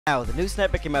Now, the new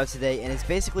sniper came out today, and it's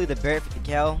basically the Barrett 50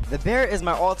 cal. The Barrett is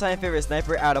my all-time favorite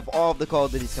sniper out of all of the Call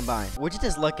of Duties combined. Would you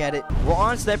just look at it? We're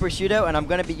on sniper shootout, and I'm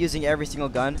gonna be using every single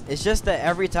gun. It's just that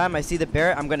every time I see the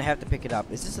Barrett, I'm gonna have to pick it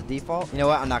up. Is this a default? You know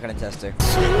what? I'm not gonna test her.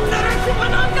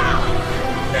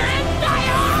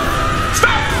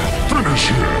 Finish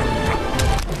him!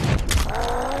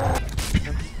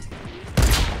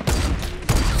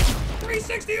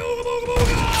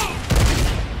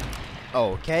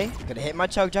 Okay, gonna hit my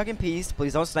chug jug in peace.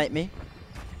 Please don't snipe me.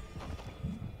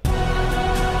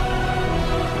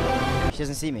 She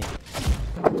doesn't see me.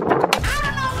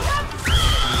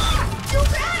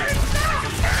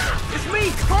 It's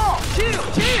me, Carl. Chill.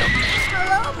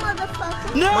 Hello,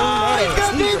 motherfucker. No,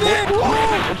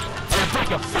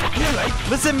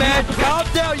 listen, man, calm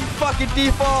down, you fucking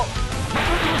default.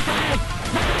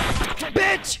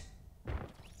 Bitch.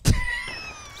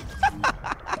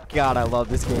 God, I love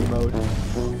this game mode.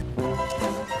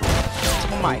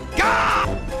 Oh my God!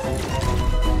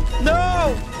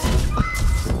 No!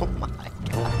 Oh my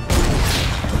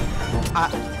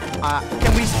God.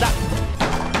 Can we stop?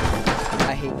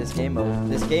 I hate this game mode.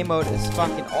 This game mode is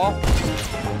fucking awful.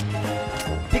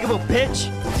 Peekaboo, bitch!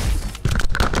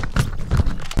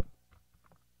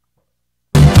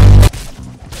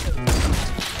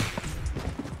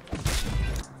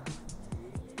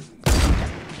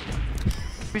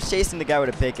 Who's chasing the guy with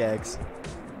a pickaxe?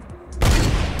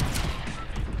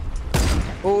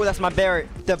 Oh, that's my Barrett.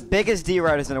 The biggest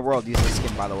D-Riders in the world use this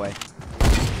skin, by the way.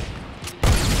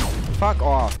 Fuck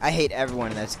off. I hate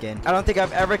everyone in that skin. I don't think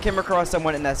I've ever come across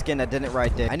someone in that skin that didn't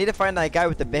ride there. I need to find that guy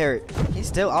with the Barrett. He's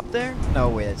still up there? No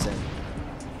way, it's him.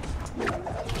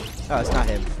 Oh, it's not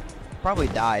him. Probably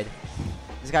died.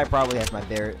 This guy probably has my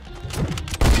Barrett.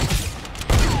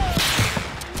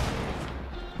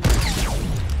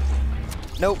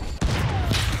 Nope.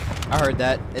 I heard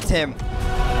that. It's him.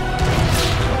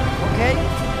 Okay.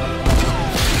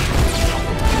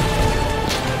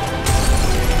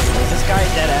 Is this guy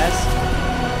dead ass?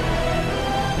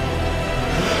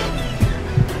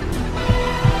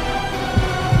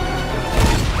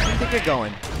 Where do you think you're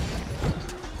going?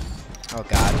 Oh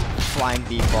God. Flying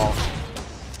default.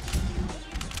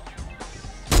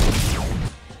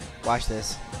 Watch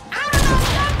this.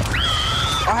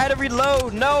 I had to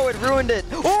reload. No, it ruined it.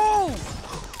 Oh!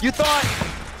 You thought...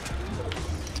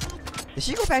 Did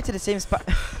she go back to the same spot?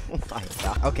 Oh my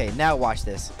God. Okay, now watch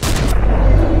this.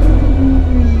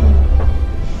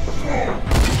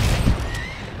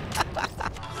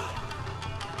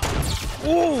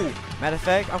 Ooh! Matter of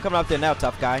fact, I'm coming up there now,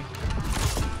 tough guy.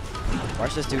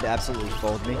 Watch this dude absolutely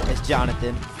fold me. It's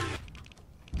Jonathan.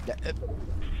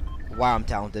 Wow, I'm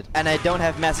talented. And I don't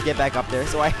have mess to get back up there,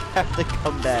 so I have to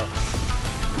come back.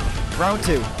 Round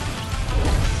 2.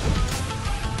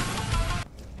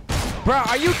 Bro,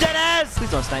 are you dead ass? Please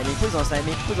don't snipe me. Please don't snipe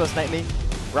me. Please don't snipe me.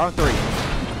 Round 3.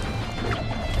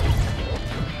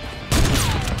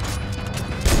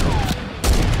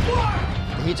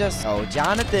 Did he just... Oh,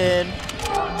 Jonathan.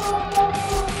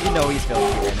 You know he's feeling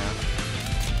me right now.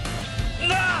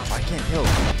 Oh, I can't kill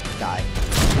him. Die.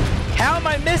 How am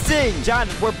I missing? John,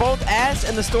 we're both ass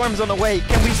and the storm's on the way.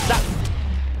 Can we stop?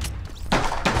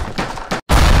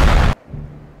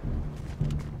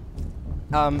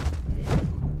 Yeah,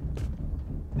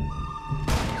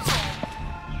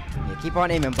 keep on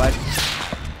aiming, bud.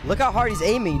 Look how hard he's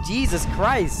aiming. Jesus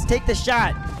Christ. Take the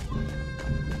shot.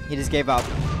 He just gave up.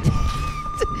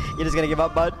 You're just gonna give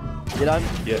up, bud? You done?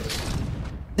 Yes.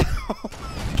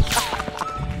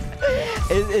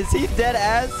 Is he dead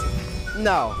ass?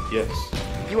 No. Yes.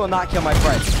 You will not kill my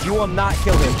friend. You will not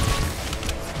kill him.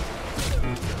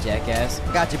 Jackass.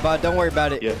 Got you, bud. Don't worry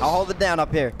about it. Yes. I'll hold it down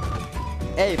up here.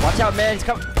 Hey, watch out, man. He's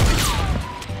coming.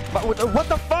 What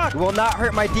the fuck? Will not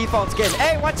hurt my default skin.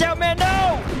 Hey, watch out, man.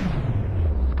 No!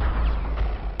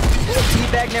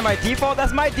 Teabag near my default?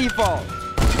 That's my default.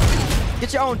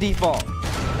 Get your own default.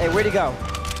 Hey, where'd he go?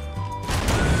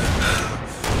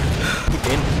 He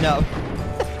didn't. No.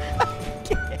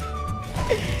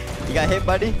 You got hit,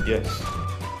 buddy? Yes.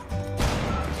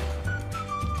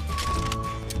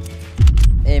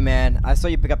 Hey, man. I saw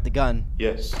you pick up the gun.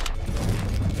 Yes.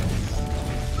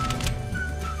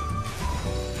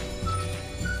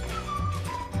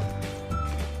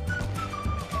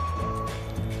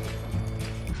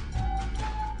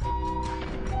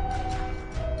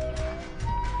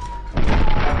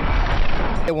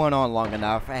 It went on long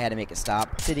enough. I had to make it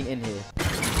stop. Sitting in here.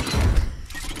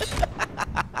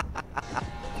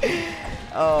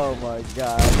 Oh my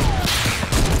God.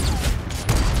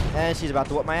 And she's about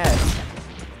to whoop my ass.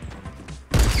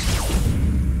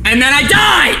 And then I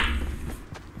died!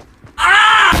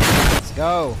 Ah! Let's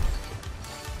go.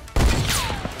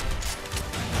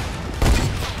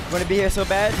 You want to be here so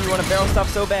bad? You want to barrel stuff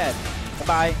so bad?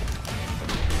 Bye-bye.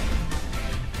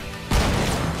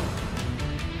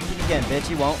 Think again, bitch.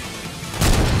 You won't.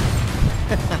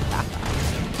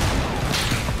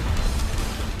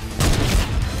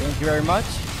 Thank you very much.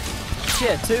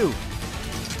 Shit, too.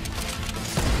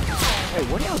 Hey,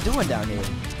 what are y'all doing down here?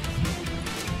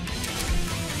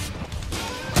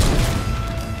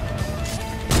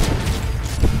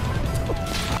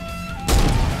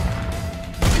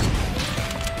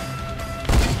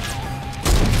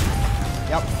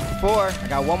 Yep, 4. I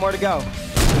got 1 more to go.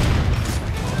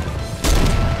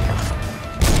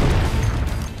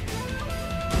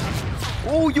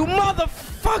 Oh, you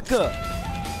motherfucker!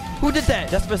 Who did that?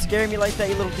 Just for scaring me like that,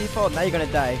 you little default? Now you're gonna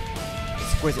die.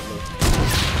 Exquisitely.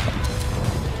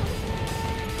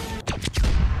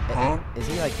 Huh? Is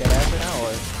he like dead ass right now,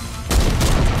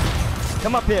 or?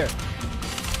 Come up here.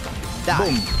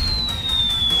 Die.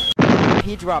 Boom.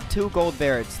 He dropped 2 gold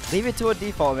barrets. Leave it to a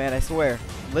default, man, I swear.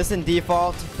 Listen,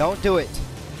 default, don't do it.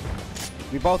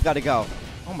 We both gotta go.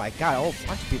 Oh my god, a whole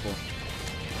bunch of people.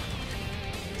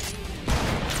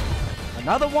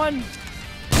 Another one?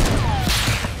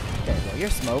 Okay, well, you're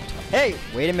smoked. Hey,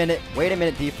 wait a minute,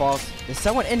 default. There's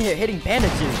someone in here hitting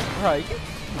bandages. Bro, you,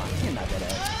 come on, you're not that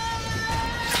ass.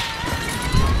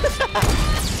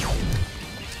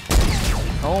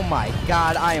 Oh my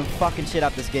god, I am fucking shit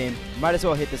up this game. Might as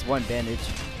well hit this one bandage.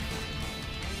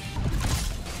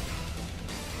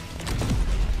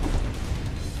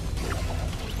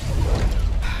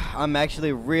 I'm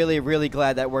actually really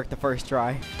glad that worked the first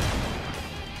try.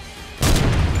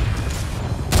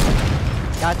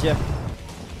 Gotcha.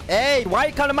 Hey, why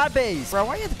you come to my base? Bro,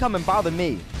 why you have to come and bother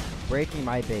me? Breaking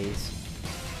my base.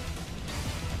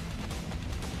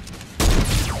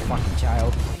 Fucking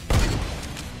child.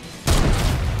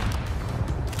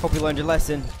 Hope you learned your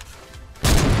lesson.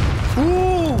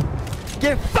 Ooh!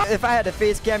 Get fucked! If I had a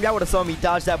face cam, y'all would have saw me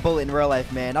dodge that bullet in real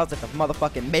life, man. I was like the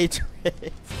motherfucking Matrix.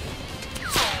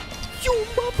 You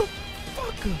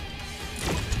motherfucker!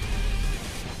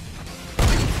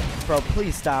 Bro,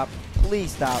 please stop.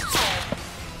 Please stop.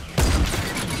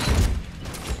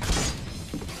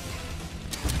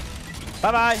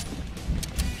 Bye-bye.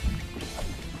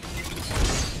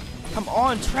 Come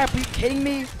on, Trap. Are you kidding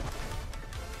me?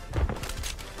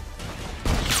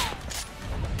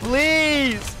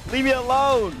 Please! Leave me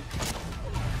alone!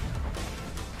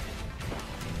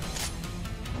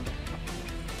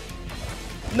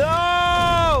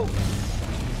 No!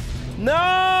 No!